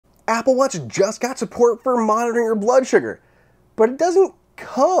Apple Watch just got support for monitoring your blood sugar, but it doesn't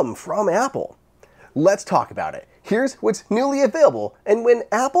come from Apple. Let's talk about it. Here's what's newly available and when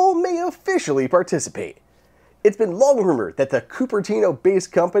Apple may officially participate. It's been long rumored that the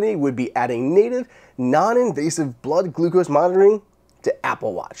Cupertino-based company would be adding native, non-invasive blood glucose monitoring to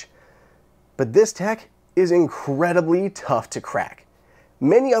Apple Watch. But this tech is incredibly tough to crack.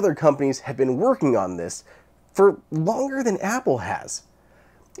 Many other companies have been working on this for longer than Apple has.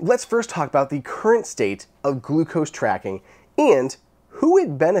 Let's first talk about the current state of glucose tracking and who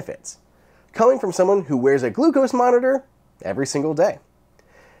it benefits, coming from someone who wears a glucose monitor every single day.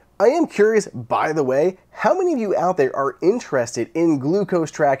 I am curious, by the way, how many of you out there are interested in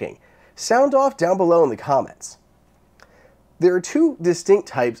glucose tracking? Sound off down below in the comments. There are two distinct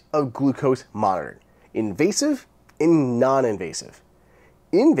types of glucose monitoring: invasive and non-invasive.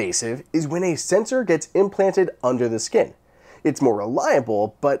 Invasive is when a sensor gets implanted under the skin. It's more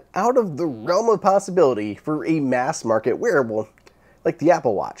reliable, but out of the realm of possibility for a mass market wearable like the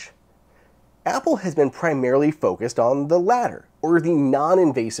Apple Watch. Apple has been primarily focused on the latter, or the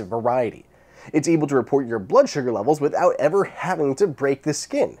non-invasive variety. It's able to report your blood sugar levels without ever having to break the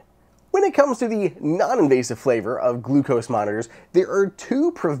skin. When it comes to the non-invasive flavor of glucose monitors, there are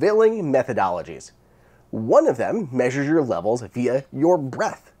two prevailing methodologies. One of them measures your levels via your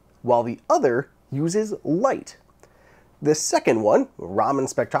breath, while the other uses light. The second one, Raman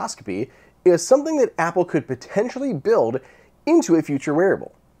spectroscopy, is something that Apple could potentially build into a future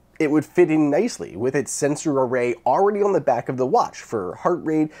wearable. It would fit in nicely with its sensor array already on the back of the watch for heart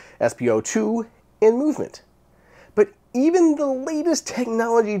rate, SpO2, and movement. But even the latest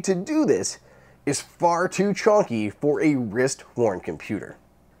technology to do this is far too chunky for a wrist-worn computer.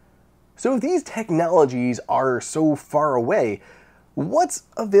 So if these technologies are so far away, what's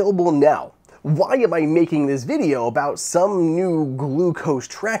available now? Why am I making this video about some new glucose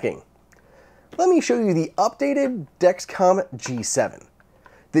tracking? Let me show you the updated Dexcom G7.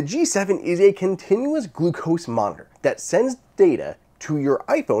 The G7 is a continuous glucose monitor that sends data to your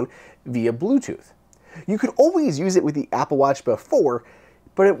iPhone via Bluetooth. You could always use it with the Apple Watch before,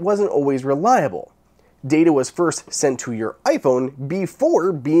 but it wasn't always reliable. Data was first sent to your iPhone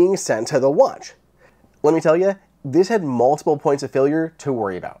before being sent to the watch. Let me tell you, this had multiple points of failure to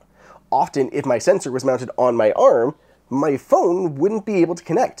worry about. Often, if my sensor was mounted on my arm, my phone wouldn't be able to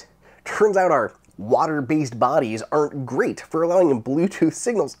connect. Turns out our water-based bodies aren't great for allowing Bluetooth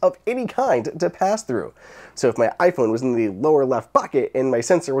signals of any kind to pass through. So if my iPhone was in the lower left pocket and my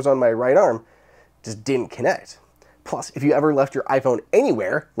sensor was on my right arm, it just didn't connect. Plus, if you ever left your iPhone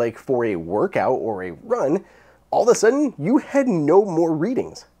anywhere, like for a workout or a run, all of a sudden you had no more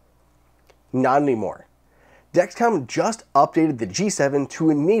readings. Not anymore. Dexcom just updated the G7 to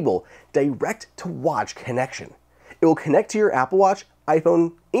enable direct-to-watch connection. It will connect to your Apple Watch,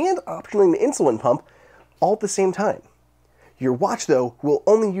 iPhone, and optionally an insulin pump all at the same time. Your watch, though, will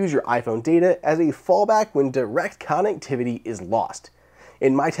only use your iPhone data as a fallback when direct connectivity is lost.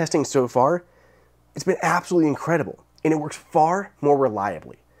 In my testing so far, it's been absolutely incredible, and it works far more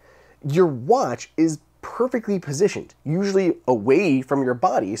reliably. Your watch is perfectly positioned, usually away from your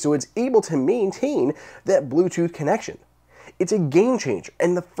body, so it's able to maintain that Bluetooth connection. It's a game changer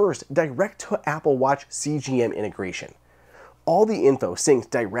and the first direct-to-Apple Watch CGM integration. All the info syncs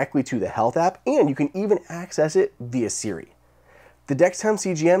directly to the Health app, and you can even access it via Siri. The Dexcom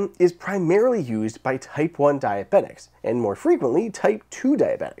CGM is primarily used by type 1 diabetics, and more frequently type 2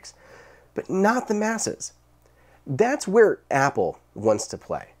 diabetics, but not the masses. That's where Apple wants to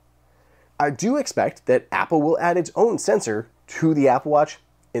play. I do expect that Apple will add its own sensor to the Apple Watch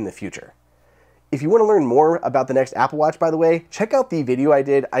in the future. If you want to learn more about the next Apple Watch, by the way, check out the video I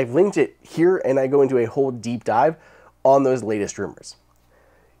did. I've linked it here, and I go into a whole deep dive on those latest rumors.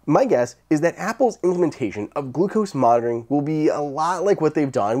 My guess is that Apple's implementation of glucose monitoring will be a lot like what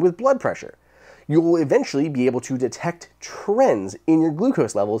they've done with blood pressure. You will eventually be able to detect trends in your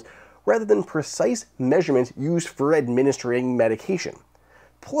glucose levels rather than precise measurements used for administering medication.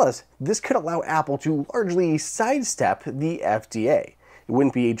 Plus, this could allow Apple to largely sidestep the FDA. It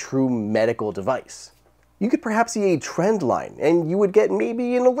wouldn't be a true medical device. You could perhaps see a trend line, and you would get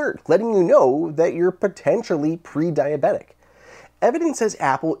maybe an alert letting you know that you're potentially pre-diabetic. Evidence says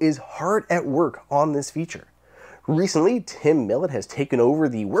Apple is hard at work on this feature. Recently, Tim Millett has taken over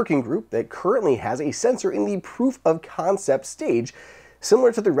the working group that currently has a sensor in the proof of concept stage,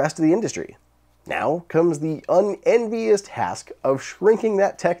 similar to the rest of the industry. Now comes the unenvious task of shrinking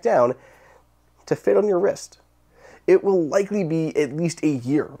that tech down to fit on your wrist. It will likely be at least a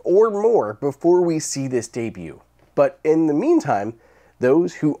year or more before we see this debut. But in the meantime,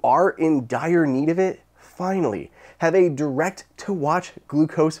 those who are in dire need of it finally have a direct-to-watch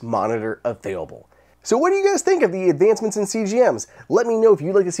glucose monitor available. So what do you guys think of the advancements in CGMs? Let me know if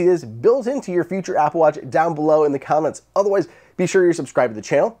you'd like to see this built into your future Apple Watch down below in the comments. Otherwise, be sure you're subscribed to the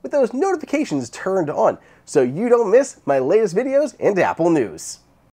channel with those notifications turned on so you don't miss my latest videos and Apple news.